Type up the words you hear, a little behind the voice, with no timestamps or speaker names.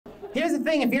Here's the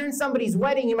thing, if you're in somebody's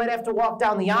wedding, you might have to walk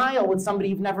down the aisle with somebody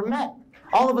you've never met.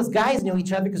 All of us guys knew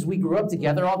each other because we grew up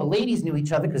together. All the ladies knew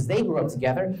each other because they grew up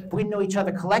together. But we didn't know each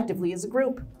other collectively as a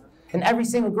group. And every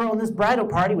single girl in this bridal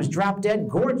party was drop dead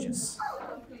gorgeous.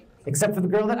 Except for the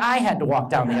girl that I had to walk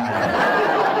down the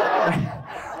aisle.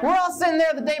 We're all sitting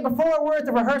there the day before, we're at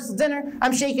the rehearsal dinner.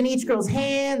 I'm shaking each girl's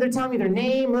hand, they're telling me their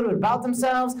name, a little bit about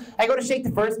themselves. I go to shake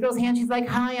the first girl's hand, she's like,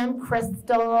 "Hi, I'm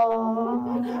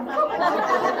Crystal."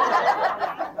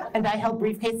 And I held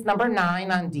briefcase number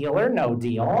 9 on Deal or No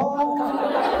Deal.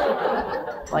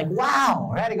 Like, wow.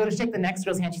 Right, I go to shake the next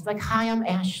girl's hand, she's like, "Hi, I'm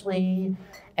Ashley.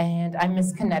 And I'm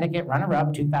Miss Connecticut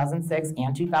runner-up 2006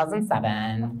 and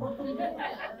 2007.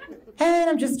 And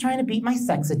I'm just trying to beat my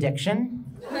sex addiction."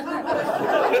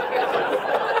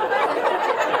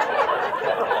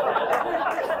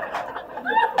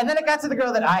 And then it got to the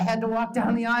girl that I had to walk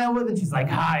down the aisle with, and she's like,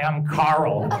 "Hi, I'm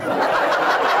Carl."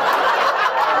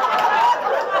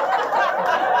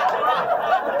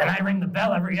 And I ring the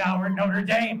bell every hour at Notre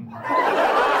Dame.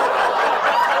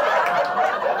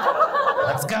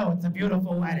 Let's go, it's a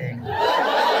beautiful wedding.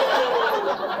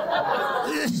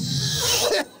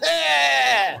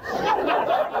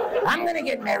 I'm gonna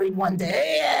get married one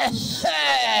day.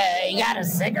 You got a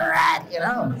cigarette? You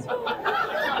know?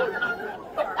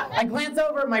 I glance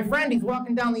over at my friend. He's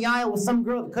walking down the aisle with some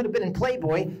girl that could have been in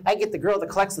Playboy. I get the girl that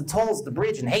collects the tolls at the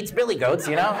bridge and hates billy goats,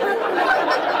 you know?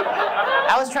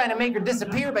 I was trying to make her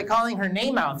disappear by calling her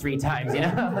name out 3 times, you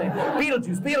know? Like,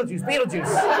 Beetlejuice, Beetlejuice,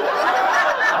 Beetlejuice.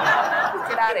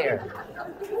 Get out of here.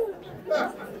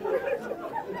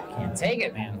 Can't take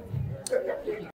it, man.